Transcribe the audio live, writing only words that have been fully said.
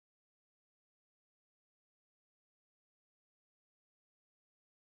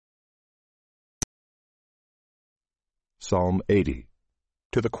Psalm 80.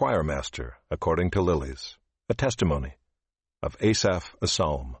 To the choirmaster, according to Lilies, a testimony. Of Asaph, a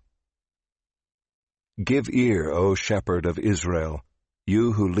psalm. Give ear, O shepherd of Israel,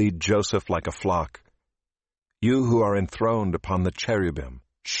 you who lead Joseph like a flock. You who are enthroned upon the cherubim,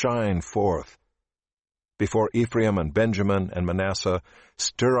 shine forth. Before Ephraim and Benjamin and Manasseh,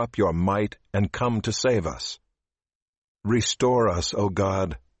 stir up your might and come to save us. Restore us, O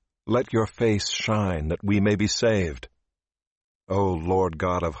God. Let your face shine, that we may be saved. O Lord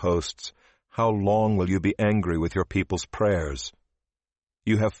God of hosts, how long will you be angry with your people's prayers?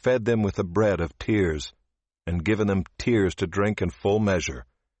 You have fed them with the bread of tears, and given them tears to drink in full measure.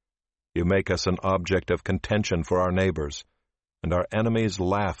 You make us an object of contention for our neighbors, and our enemies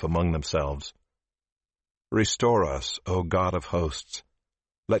laugh among themselves. Restore us, O God of hosts.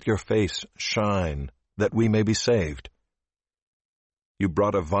 Let your face shine, that we may be saved. You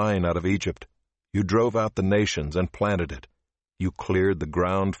brought a vine out of Egypt. You drove out the nations and planted it. You cleared the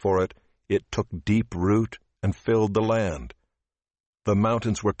ground for it. It took deep root and filled the land. The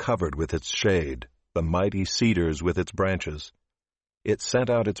mountains were covered with its shade, the mighty cedars with its branches. It sent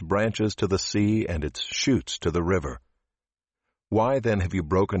out its branches to the sea and its shoots to the river. Why then have you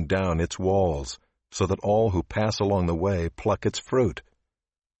broken down its walls, so that all who pass along the way pluck its fruit?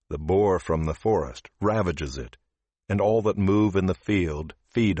 The boar from the forest ravages it, and all that move in the field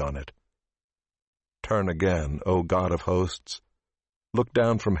feed on it. Turn again, O God of hosts. Look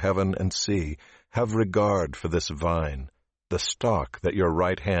down from heaven and see. Have regard for this vine, the stalk that your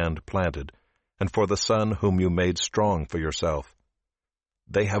right hand planted, and for the son whom you made strong for yourself.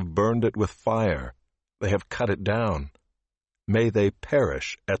 They have burned it with fire. They have cut it down. May they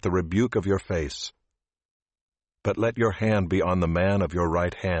perish at the rebuke of your face. But let your hand be on the man of your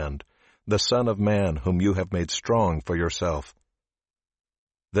right hand, the Son of Man whom you have made strong for yourself.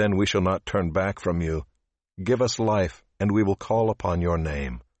 Then we shall not turn back from you. Give us life, and we will call upon your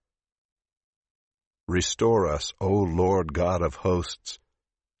name. Restore us, O Lord God of hosts.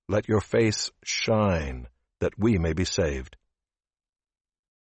 Let your face shine, that we may be saved.